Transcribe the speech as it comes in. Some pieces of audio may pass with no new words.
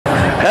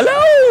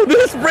Hello,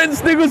 this is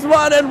Prince De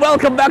Guzman and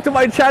welcome back to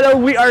my channel.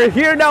 We are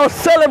here now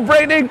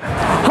celebrating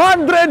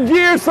 100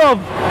 years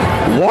of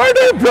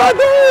Warner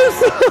Brothers!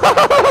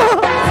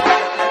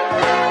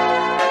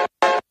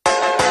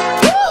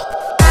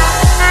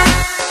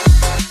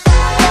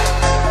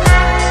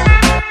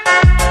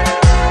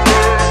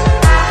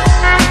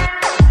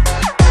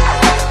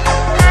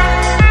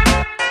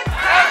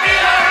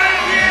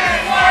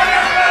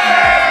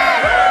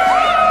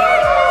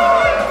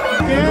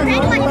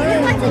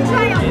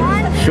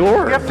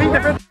 Sure. We have 3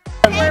 different.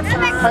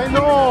 I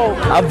know.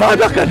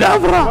 Avada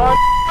Kedavra.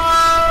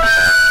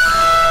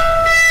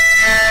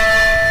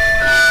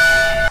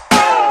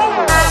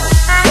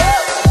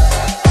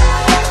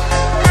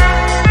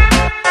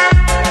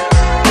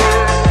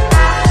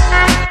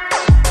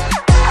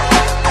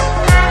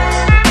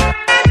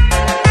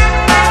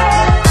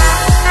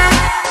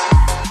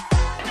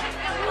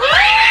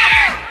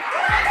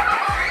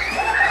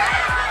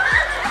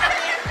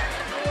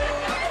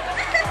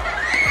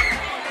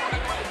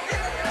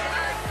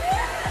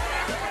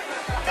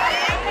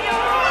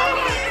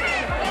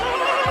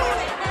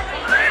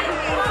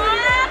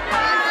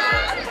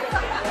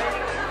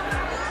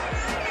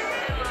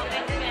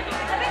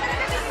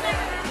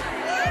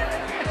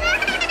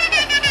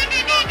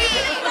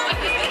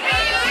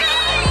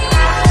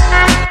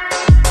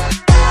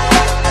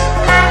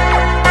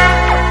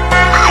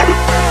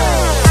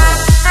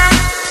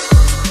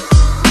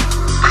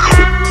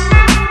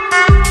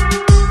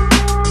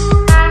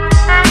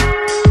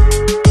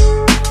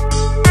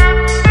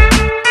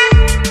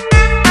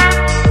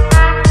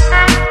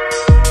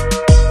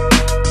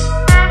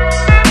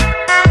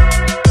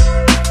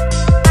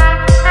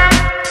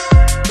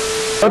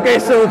 Okay,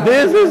 so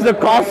this is the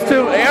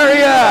costume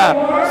area.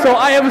 So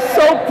I am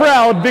so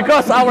proud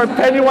because our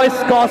Pennywise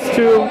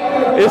costume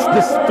is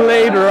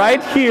displayed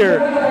right here.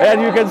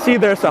 And you can see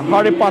there's a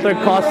Harry Potter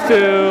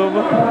costume.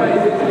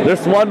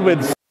 There's one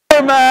with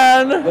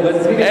Superman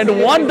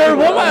and Wonder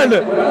Woman.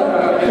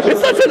 It's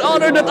such an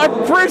honor that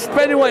our first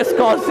Pennywise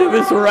costume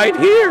is right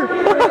here.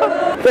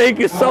 Thank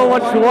you so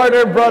much,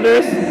 Warner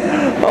Brothers.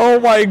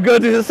 Oh my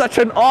goodness, it's such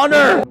an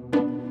honor.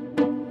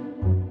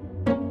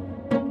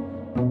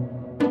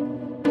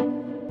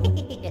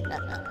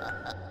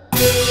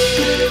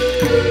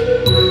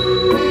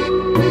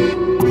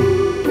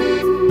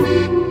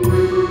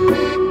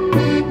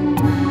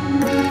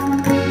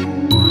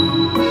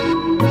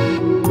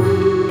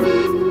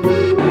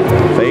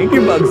 Thank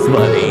you, Bugs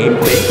Bunny.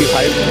 Thank you,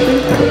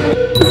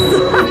 Hype.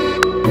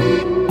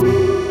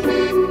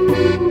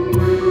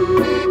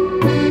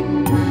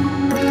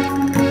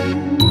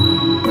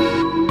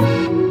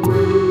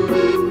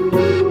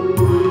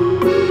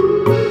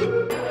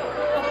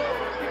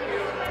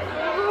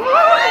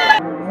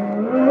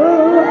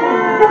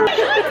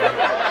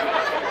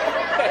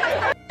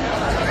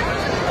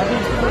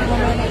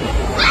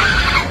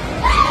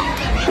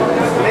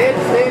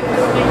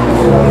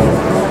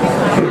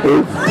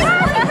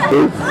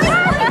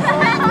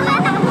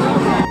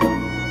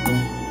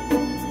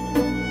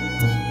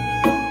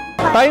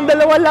 Tayong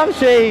dalawa lang,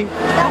 Shay.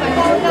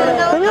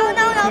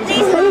 No,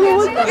 please. No,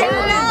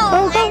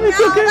 It's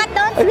okay. but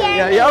don't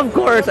scare me. Yeah, of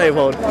course I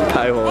won't.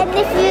 I won't. And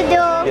if you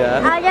do,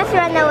 Yeah. I'll just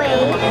run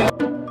away.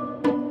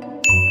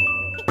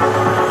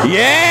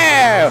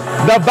 Yeah!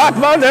 The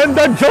Batman and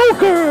the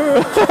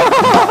Joker!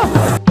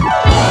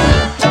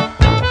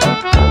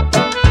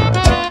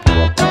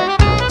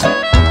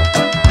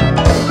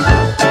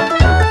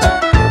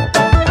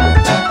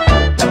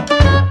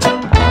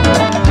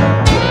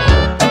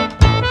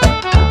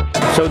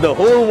 So the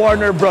whole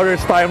Warner Brothers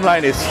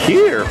timeline is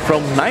here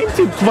from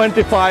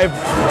 1925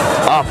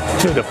 up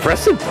to the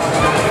present.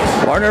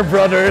 Warner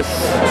Brothers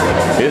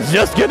is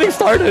just getting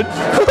started.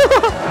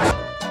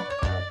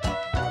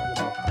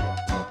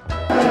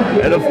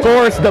 And of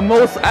course, the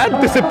most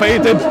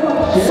anticipated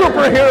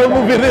superhero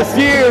movie this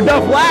year,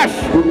 The Flash,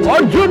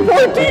 on June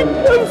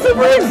 14th. I'm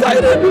super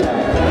excited.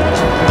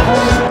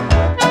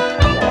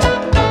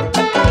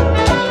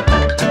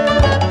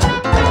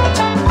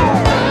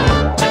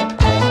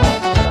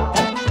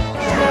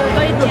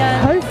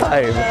 High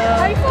five.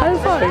 High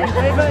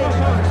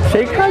five.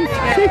 Shake hands.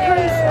 Shake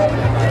hands.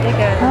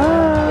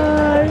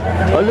 Hi.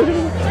 Oh, look at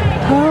him.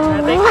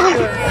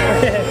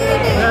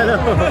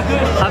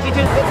 Happy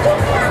to.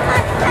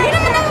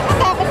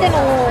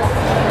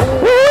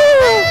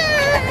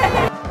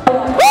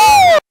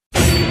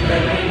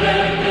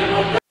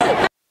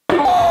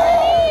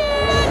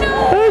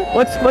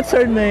 What's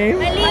her name?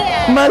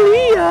 Malia.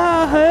 Malia.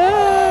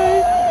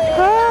 Hi.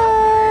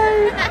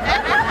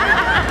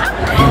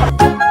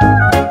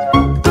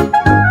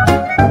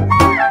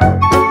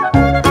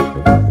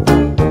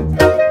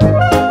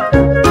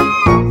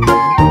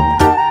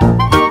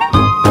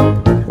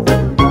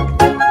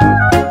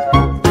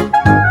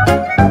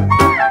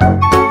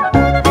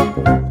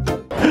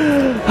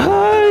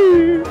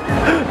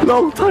 Hi.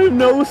 Long time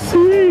no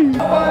see.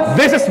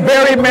 This is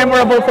very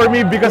memorable for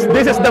me because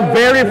this is the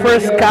very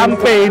first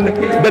campaign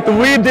that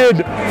we did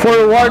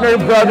for Warner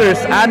Brothers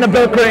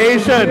Annabelle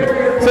Creation.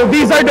 So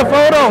these are the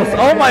photos.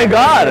 Oh my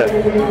God.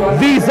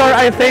 These are,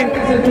 I think,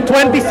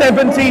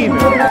 2017.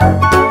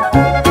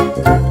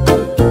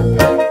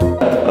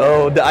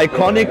 Oh, the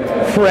iconic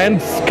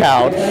Friends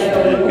couch.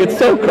 It's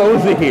so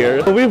cozy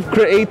here. We've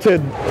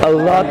created a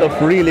lot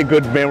of really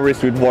good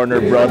memories with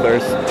Warner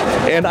Brothers.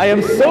 And I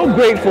am so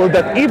grateful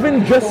that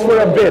even just for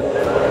a bit,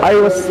 I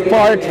was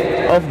part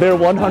of their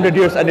 100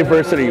 years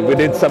anniversary. We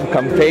did some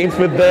campaigns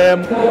with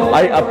them.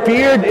 I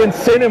appeared in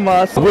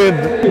cinemas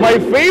with my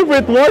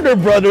favorite Warner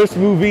Brothers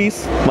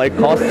movies. My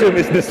costume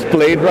is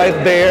displayed right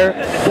there.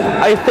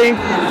 I think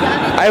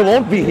I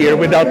won't be here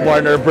without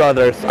Warner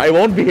Brothers. I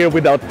won't be here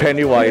without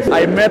Pennywise.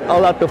 I met a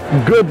lot of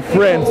good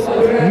friends,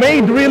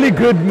 made really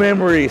good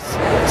memories.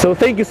 So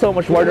thank you so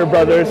much, Warner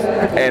Brothers,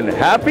 and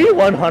happy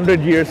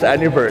 100 years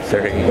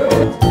anniversary.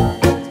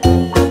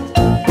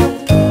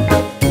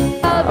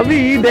 I'll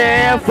be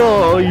there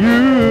for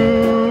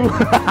you.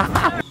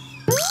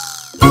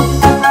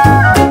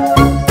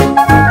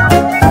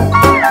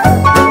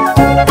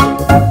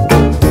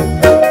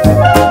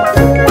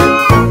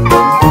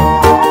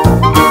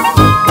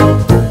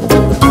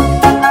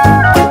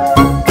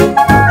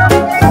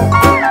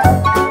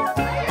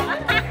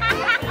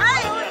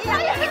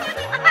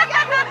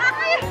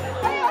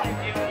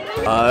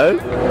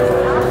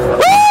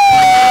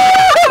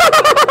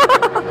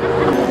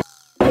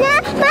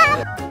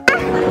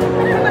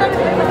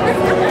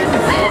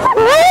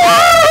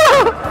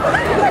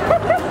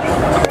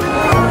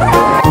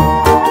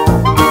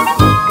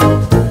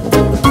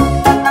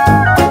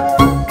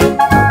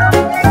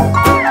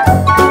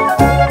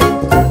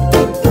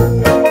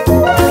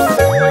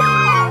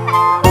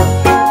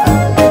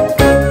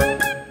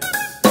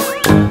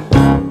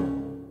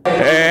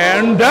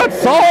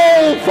 That's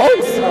all,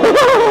 folks.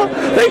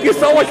 Thank you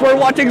so much for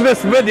watching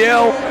this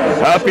video.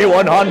 Happy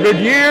 100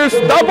 years,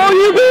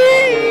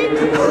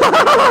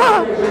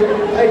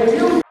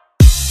 WB!